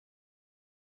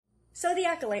So the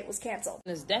Acolyte was canceled.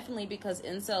 It's definitely because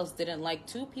incels didn't like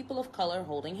two people of color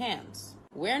holding hands.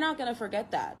 We're not gonna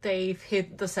forget that. They've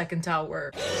hit the second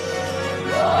tower.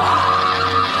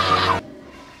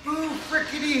 Boo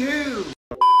frickety hoo!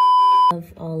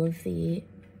 Of all of the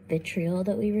vitriol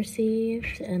that we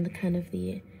received and the kind of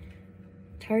the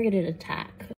targeted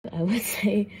attack, I would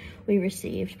say, we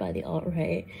received by the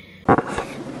alt-right.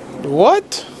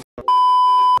 What?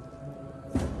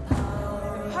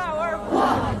 Power of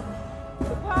one,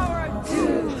 the power of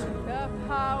two, the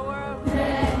power of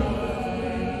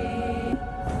many.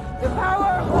 The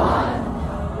power of one,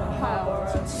 the power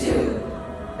of two,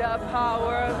 the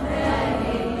power of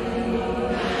many.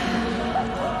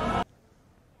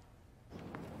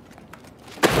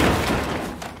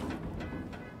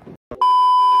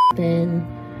 Been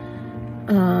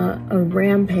a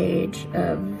rampage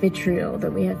of vitriol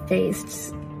that we have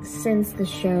faced since the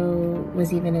show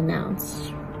was even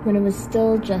announced, when it was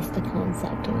still just a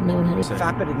concept and no one had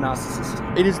Vapid and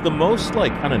narcissistic. It is the most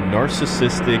like kind of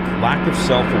narcissistic, lack of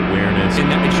self-awareness,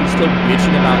 and that she's still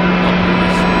bitching about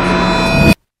ugliness.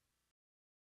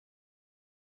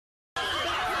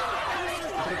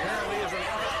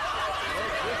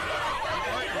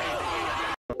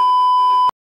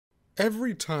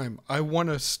 Every time I want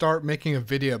to start making a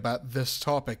video about this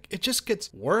topic, it just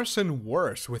gets worse and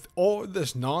worse with all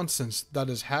this nonsense that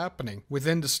is happening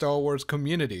within the Star Wars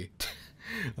community.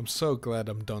 I'm so glad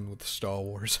I'm done with Star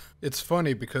Wars. It's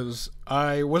funny because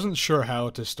I wasn't sure how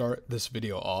to start this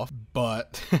video off,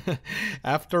 but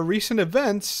after recent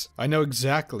events, I know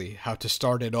exactly how to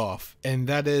start it off. And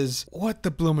that is, what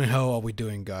the blooming hell are we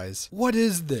doing, guys? What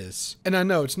is this? And I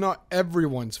know it's not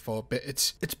everyone's fault, but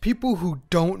it's people who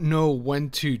don't know when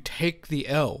to take the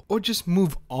L or just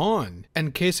move on.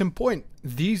 And case in point,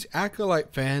 these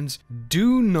Acolyte fans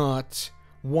do not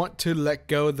want to let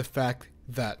go of the fact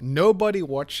that nobody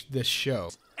watched this show.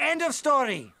 End of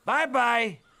story.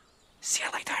 Bye-bye. See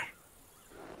you later.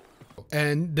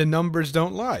 And the numbers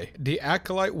don't lie. The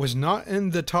Acolyte was not in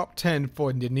the top 10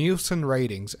 for the Nielsen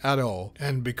ratings at all.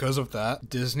 And because of that,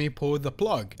 Disney pulled the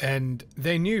plug. And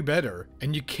they knew better.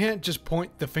 And you can't just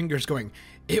point the fingers going,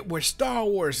 it was Star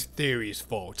Wars Theory's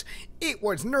fault. It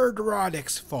was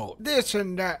Nerdrotic's fault. This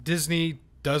and that. Disney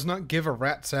does not give a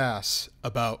rat's ass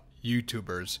about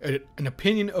YouTubers. An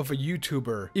opinion of a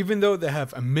YouTuber, even though they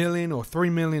have 1 million or 3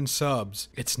 million subs,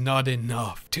 it's not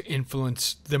enough to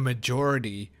influence the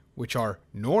majority, which are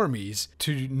normies,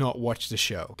 to not watch the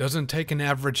show. Doesn't take an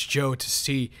average Joe to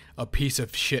see a piece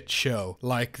of shit show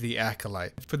like The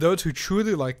Acolyte. For those who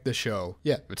truly like the show,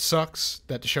 yeah, it sucks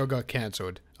that the show got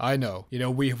cancelled. I know. You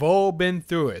know, we've all been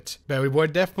through it. But we were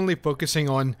definitely focusing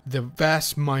on the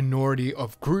vast minority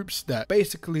of groups that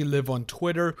basically live on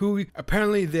Twitter, who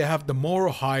apparently they have the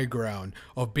moral high ground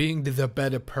of being the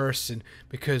better person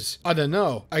because, I don't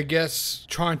know, I guess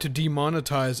trying to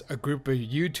demonetize a group of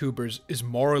YouTubers is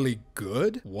morally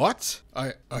good? What?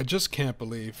 I just can't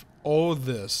believe all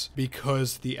this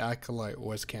because The Acolyte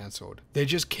was cancelled. They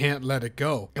just can't let it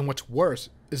go. And what's worse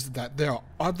is that there are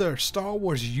other Star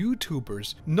Wars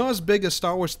YouTubers, not as big as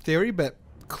Star Wars Theory, but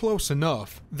close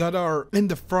enough, that are in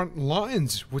the front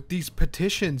lines with these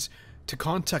petitions to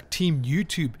contact Team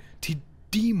YouTube to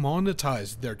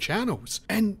demonetize their channels.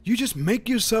 And you just make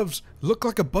yourselves look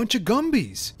like a bunch of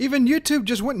Gumbies. Even YouTube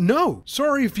just went, no,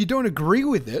 sorry if you don't agree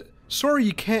with it. Sorry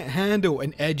you can't handle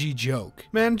an edgy joke.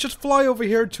 Man, just fly over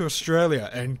here to Australia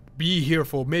and be here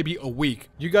for maybe a week.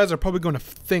 You guys are probably going to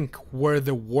think we're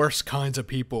the worst kinds of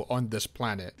people on this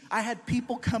planet. I had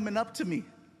people coming up to me.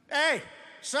 Hey,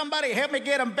 somebody help me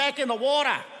get him back in the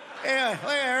water.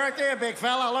 Yeah, right there, big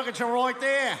fella. Look at you right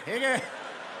there.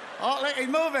 Oh, look, he's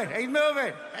moving. He's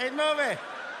moving. He's moving.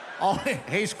 Oh,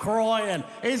 he's crying.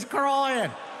 He's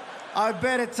crying. I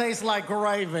bet it tastes like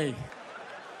gravy.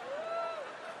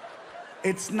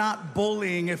 It's not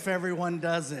bullying if everyone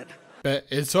does it. But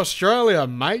it's Australia,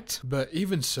 mate. But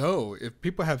even so, if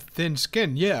people have thin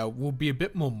skin, yeah, we'll be a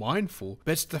bit more mindful.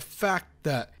 But it's the fact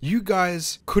that you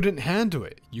guys couldn't handle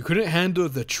it. You couldn't handle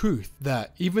the truth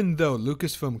that even though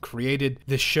Lucasfilm created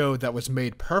this show that was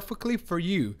made perfectly for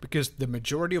you, because the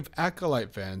majority of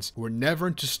Acolyte fans were never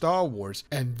into Star Wars,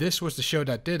 and this was the show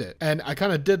that did it. And I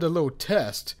kind of did a little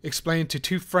test, explaining to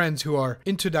two friends who are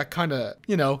into that kind of,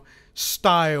 you know,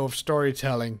 style of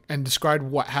storytelling and described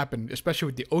what happened, especially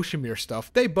with the Oshimir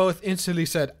stuff. They both instantly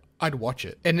said, I'd watch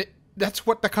it. And that's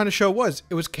what that kind of show was.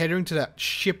 It was catering to that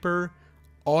shipper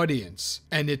audience,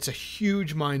 and it's a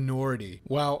huge minority.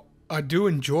 While I do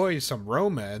enjoy some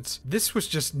romance, this was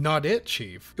just not it,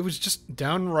 Chief. It was just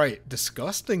downright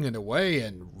disgusting in a way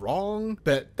and wrong,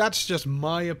 but that's just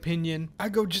my opinion.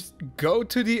 Just go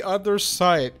to the other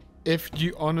site if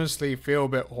you honestly feel a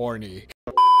bit horny.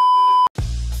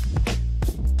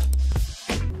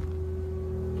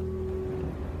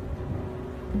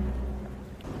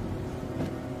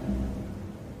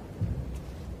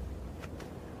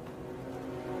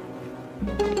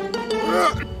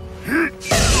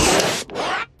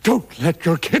 Don't let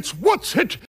your kids watch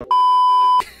it!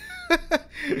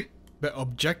 But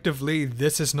objectively,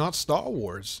 this is not Star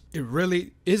Wars. It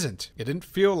really isn't. It didn't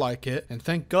feel like it, and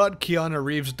thank God Keanu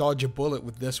Reeves dodged a bullet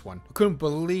with this one. I couldn't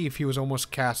believe he was almost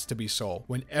cast to be Saul,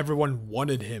 when everyone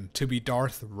wanted him to be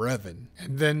Darth Revan.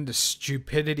 And then the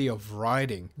stupidity of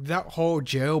writing. That whole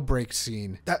jailbreak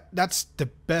scene, that's the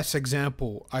best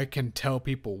example I can tell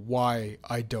people why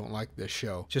I don't like this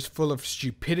show. Just full of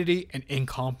stupidity and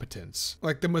incompetence.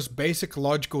 Like the most basic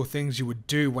logical things you would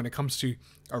do when it comes to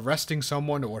arresting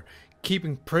someone or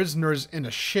keeping prisoners in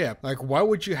a ship. Like, why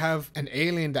would you have an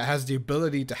alien that has the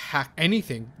ability to hack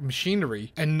anything,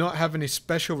 machinery, and not have any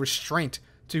special restraint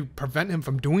to prevent him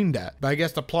from doing that? But I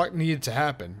guess the plot needed to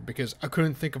happen because I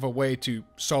couldn't think of a way to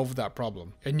solve that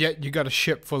problem. And yet you got a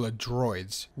ship full of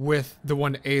droids with the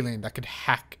one alien that could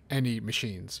hack any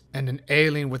machines, and an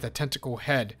alien with a tentacle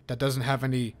head that doesn't have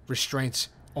any restraints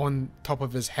on top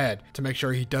of his head to make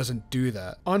sure he doesn't do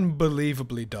that.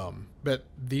 Unbelievably dumb. But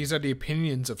these are the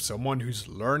opinions of someone who's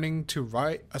learning to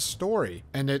write a story.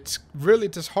 And it's really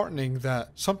disheartening that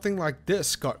something like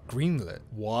this got greenlit.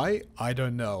 Why? I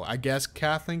don't know. I guess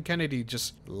Kathleen Kennedy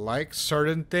just likes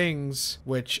certain things,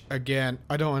 which again,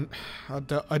 I don't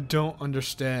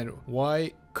understand.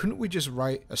 Why couldn't we just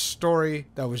write a story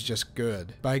that was just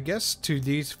good? But I guess to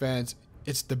these fans,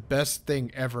 it's the best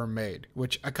thing ever made,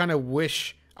 which I kind of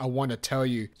wish I want to tell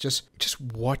you. Just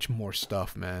watch more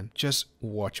stuff, man. Just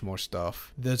watch more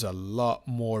stuff. There's a lot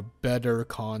more better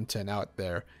content out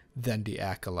there than The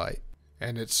Acolyte.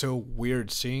 And it's so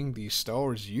weird seeing these Star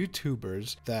Wars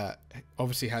YouTubers that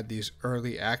obviously had these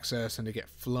early access and they get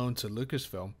flown to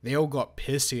Lucasfilm. They all got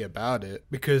pissy about it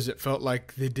because it felt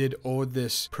like they did all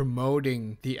this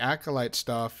promoting the Acolyte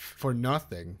stuff for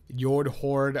nothing. Yord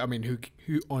Horde, I mean, who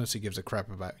honestly gives a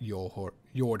crap about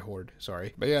Yord Horde,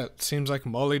 sorry. But yeah, it seems like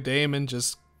Molly Damon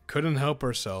just couldn't help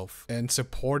herself and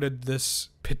supported this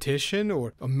petition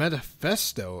or a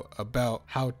manifesto about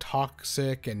how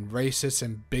toxic and racist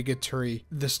and bigotry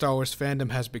the Star Wars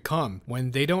fandom has become,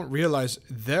 when they don't realize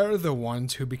they're the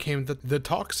ones who became the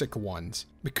toxic ones.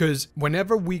 Because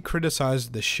whenever we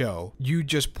criticize the show, you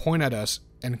just point at us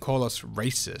and call us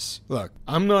racist. Look,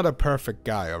 I'm not a perfect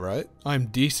guy, alright? I'm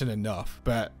decent enough,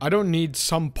 but I don't need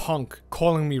some punk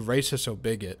calling me racist or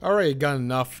bigot. I already got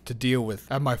enough to deal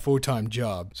with at my full-time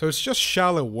job. So it's just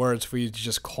shallow words for you to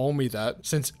just call me that,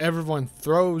 since everyone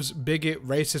throws bigot,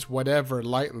 racist, whatever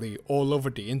lightly all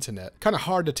over the internet. Kinda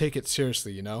hard to take it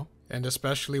seriously, you know? And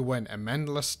especially when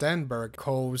Amanda Stenberg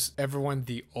calls everyone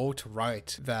the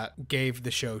alt-right that gave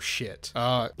the show shit.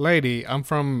 Lady, I'm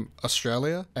from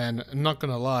Australia, and I'm not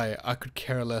gonna lie, I could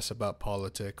care less about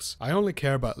politics. I only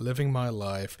care about living my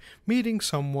life, meeting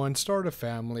someone, start a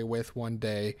family with one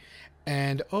day,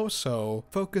 and also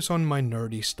focus on my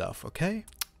nerdy stuff, okay?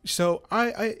 So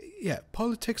yeah,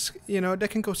 politics, you know, they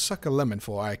can go suck a lemon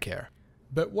for all I care.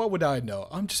 But what would I know?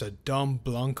 I'm just a dumb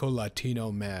Blanco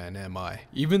Latino man, am I?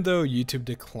 Even though YouTube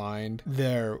declined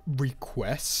their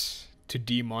requests to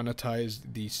demonetize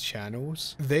these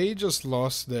channels, they just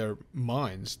lost their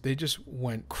minds. They just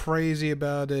went crazy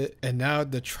about it, and now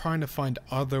they're trying to find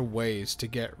other ways to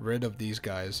get rid of these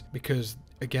guys because,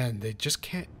 again, they just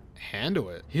can't handle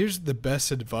it. Here's the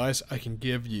best advice I can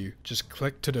give you. Just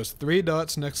click to those 3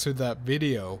 dots next to that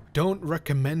video. Don't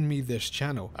recommend me this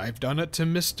channel. I've done it to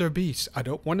Mr. Beast. I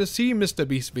don't want to see Mr.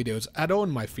 Beast videos at all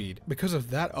in my feed. Because of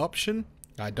that option,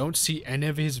 I don't see any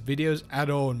of his videos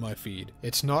at all in my feed.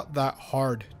 It's not that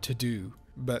hard to do.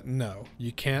 But no,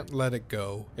 you can't let it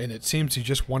go. And it seems you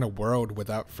just want a world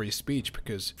without free speech,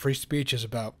 because free speech is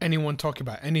about anyone talking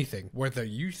about anything, whether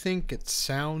you think it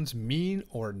sounds mean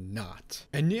or not.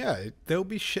 And yeah, there'll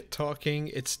be shit talking.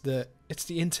 It's the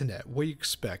internet. What do you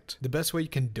expect? The best way you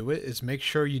can do it is make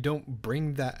sure you don't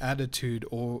bring that attitude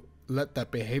or let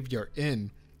that behavior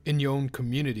in your own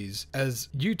communities as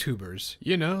YouTubers.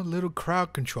 You know, little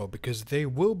crowd control, because they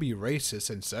will be racist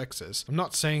and sexist. I'm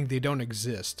not saying they don't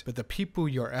exist, but the people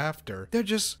you're after, they're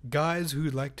just guys who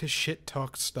like to shit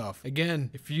talk stuff.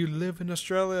 Again, if you live in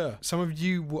Australia, some of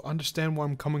you will understand where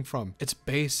I'm coming from. It's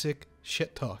basic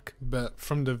shit talk. But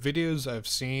from the videos I've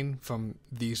seen from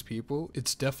these people,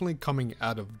 it's definitely coming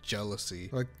out of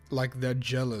jealousy. Like they're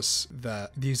jealous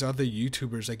that these other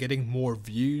YouTubers are getting more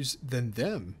views than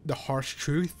them. The harsh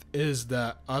truth is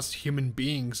that us human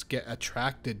beings get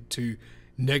attracted to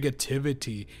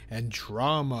negativity and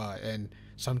drama and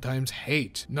sometimes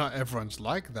hate. Not everyone's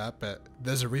like that, but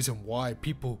there's a reason why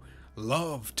people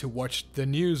love to watch the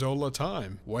news all the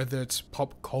time, whether it's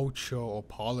pop culture or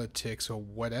politics or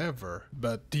whatever.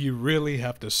 But do you really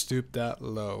have to stoop that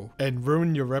low and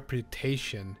ruin your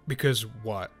reputation because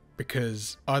what?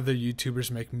 Because other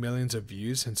YouTubers make millions of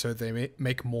views and so they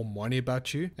make more money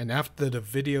about you? And after the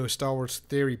video Star Wars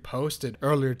Theory posted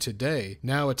earlier today,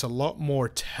 now it's a lot more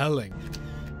telling.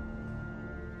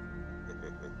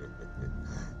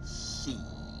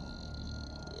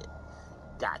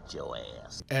 Got your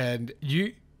ass. And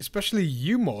you, especially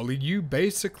you, Molly, you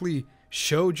basically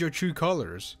showed your true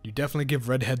colors. You definitely give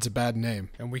redheads a bad name.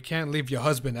 And we can't leave your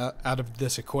husband out of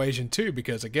this equation too,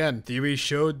 because again, Theory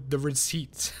showed the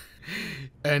receipts.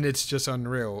 And it's just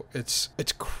unreal. It's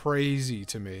crazy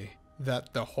to me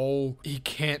that the whole he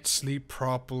can't sleep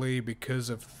properly because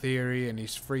of Theory and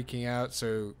he's freaking out,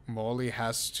 so Molly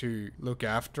has to look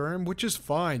after him, which is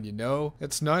fine, you know.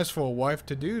 It's nice for a wife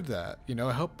to do that, you know,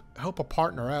 help a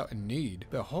partner out in need.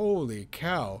 But holy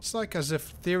cow, it's like as if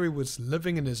Theory was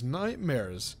living in his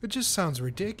nightmares. It just sounds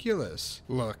ridiculous.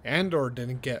 Look, Andor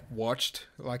didn't get watched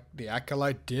like the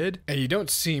Acolyte did, and you don't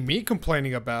see me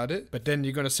complaining about it, but then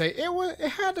you're gonna say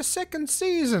it had a second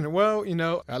season. Well, you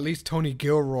know, at least Tony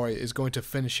Gilroy is going to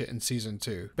finish it in season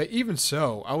 2. But even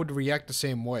so, I would react the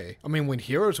same way. I mean, when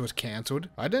Heroes was cancelled,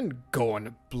 I didn't go on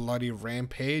a bloody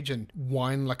rampage and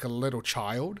whine like a little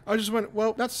child. I just went,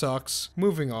 well, that sucks.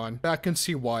 Moving on. But I can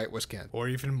see why it was cancelled. Or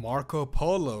even Marco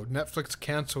Polo. Netflix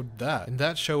cancelled that, and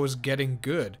that show was getting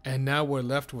good. And now we're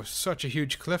left with such a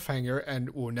huge cliffhanger, and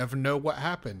we'll never know what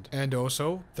happened. And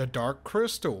also, The Dark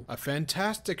Crystal, a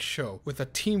fantastic show with a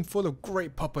team full of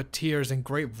great puppeteers and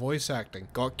great voice acting,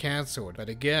 got cancelled. But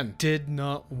again, did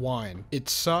not whine. It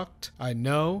sucked, I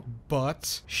know,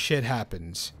 but shit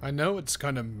happens. I know it's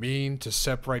kind of mean to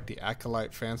separate the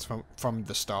Acolyte fans from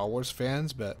the Star Wars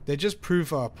fans, but they just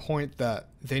prove our point that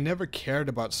they never cared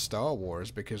about Star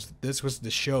Wars because this was the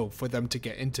show for them to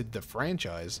get into the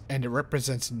franchise, and it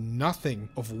represents nothing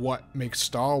of what makes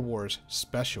Star Wars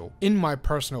special, in my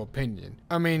personal opinion.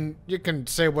 I mean, you can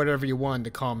say whatever you want in the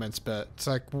comments, but it's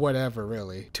like whatever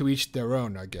really. To each their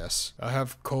own, I guess. I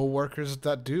have co-workers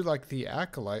that do like the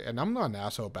Acolyte, and I'm not an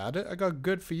asshole about it. I got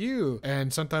good for you.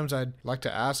 And sometimes I'd like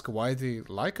to ask why they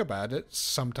like about it.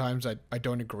 Sometimes I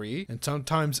don't agree, and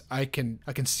sometimes I can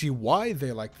see why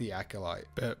they like the Acolyte.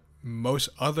 But most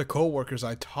other co-workers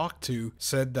I talked to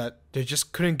said that they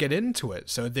just couldn't get into it,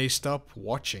 so they stopped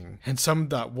watching. And some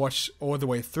that watched all the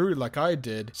way through like I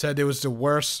did said it was the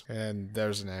worst, and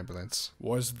there's an ambulance,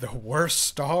 was the worst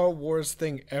Star Wars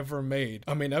thing ever made.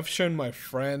 I mean, I've shown my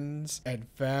friends and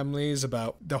families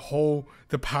about the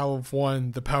power of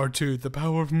one, the power two, the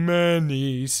power of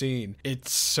many scene.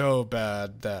 It's so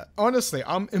bad that, honestly,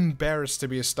 I'm embarrassed to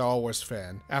be a Star Wars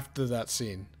fan after that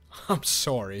scene. I'm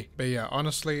sorry. But yeah,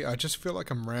 honestly, I just feel like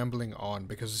I'm rambling on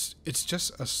because it's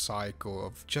just a cycle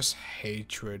of just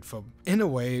hatred in a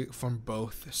way, from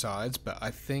both sides. But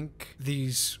I think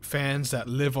these fans that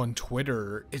live on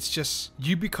Twitter, it's just,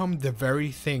 you become the very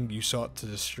thing you sought to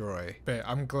destroy. But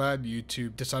I'm glad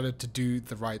YouTube decided to do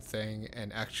the right thing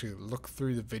and actually look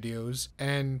through the videos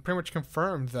and pretty much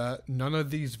confirm that none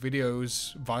of these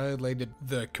videos violated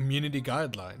the community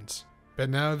guidelines. But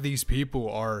now these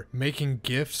people are making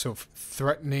gifs of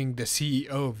threatening the CEO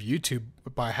of YouTube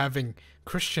by having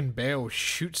Christian Bale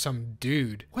shoot some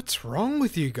dude. What's wrong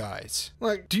with you guys?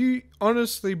 Like, do you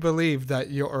honestly believe that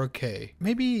you're okay?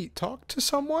 Maybe talk to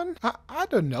someone? I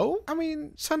don't know. I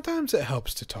mean, sometimes it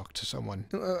helps to talk to someone.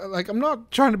 Like, I'm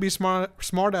not trying to be smart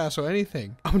ass or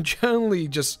anything. I'm generally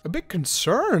just a bit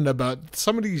concerned about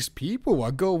some of these people.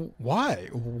 I go, why?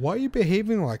 Why are you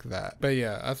behaving like that? But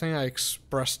yeah, I think I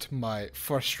expressed my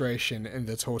frustration in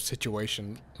this whole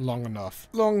situation long enough.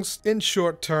 In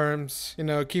short terms, you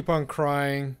know, keep on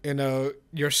crying, you know,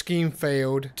 your scheme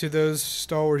failed. To those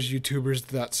Star Wars YouTubers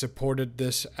that supported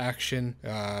this action,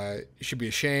 you should be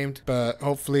ashamed, but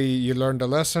hopefully you learned a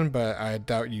lesson, but I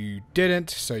doubt you didn't,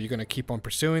 so you're gonna keep on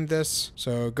pursuing this.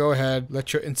 So go ahead,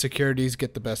 let your insecurities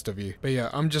get the best of you. But yeah,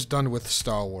 I'm just done with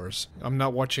Star Wars. I'm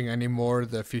not watching any more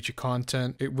of the future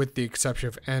content, with the exception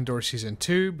of Andor Season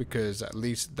 2, because at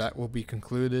least that will be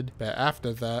concluded. But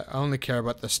after that, I only care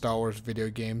about the Star Wars video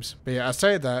games. But yeah, I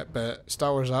say that, but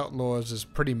Star Wars Outlaws is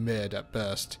pretty mid at best.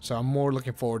 So I'm more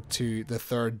looking forward to the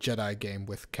third Jedi game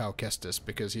with Cal Kestis,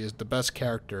 because he is the best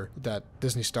character that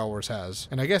Disney Star Wars has.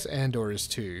 And I guess Andor is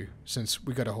too, since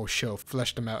we got a whole show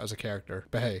fleshed him out as a character.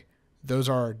 But hey, those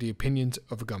are the opinions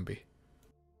of a Gumby.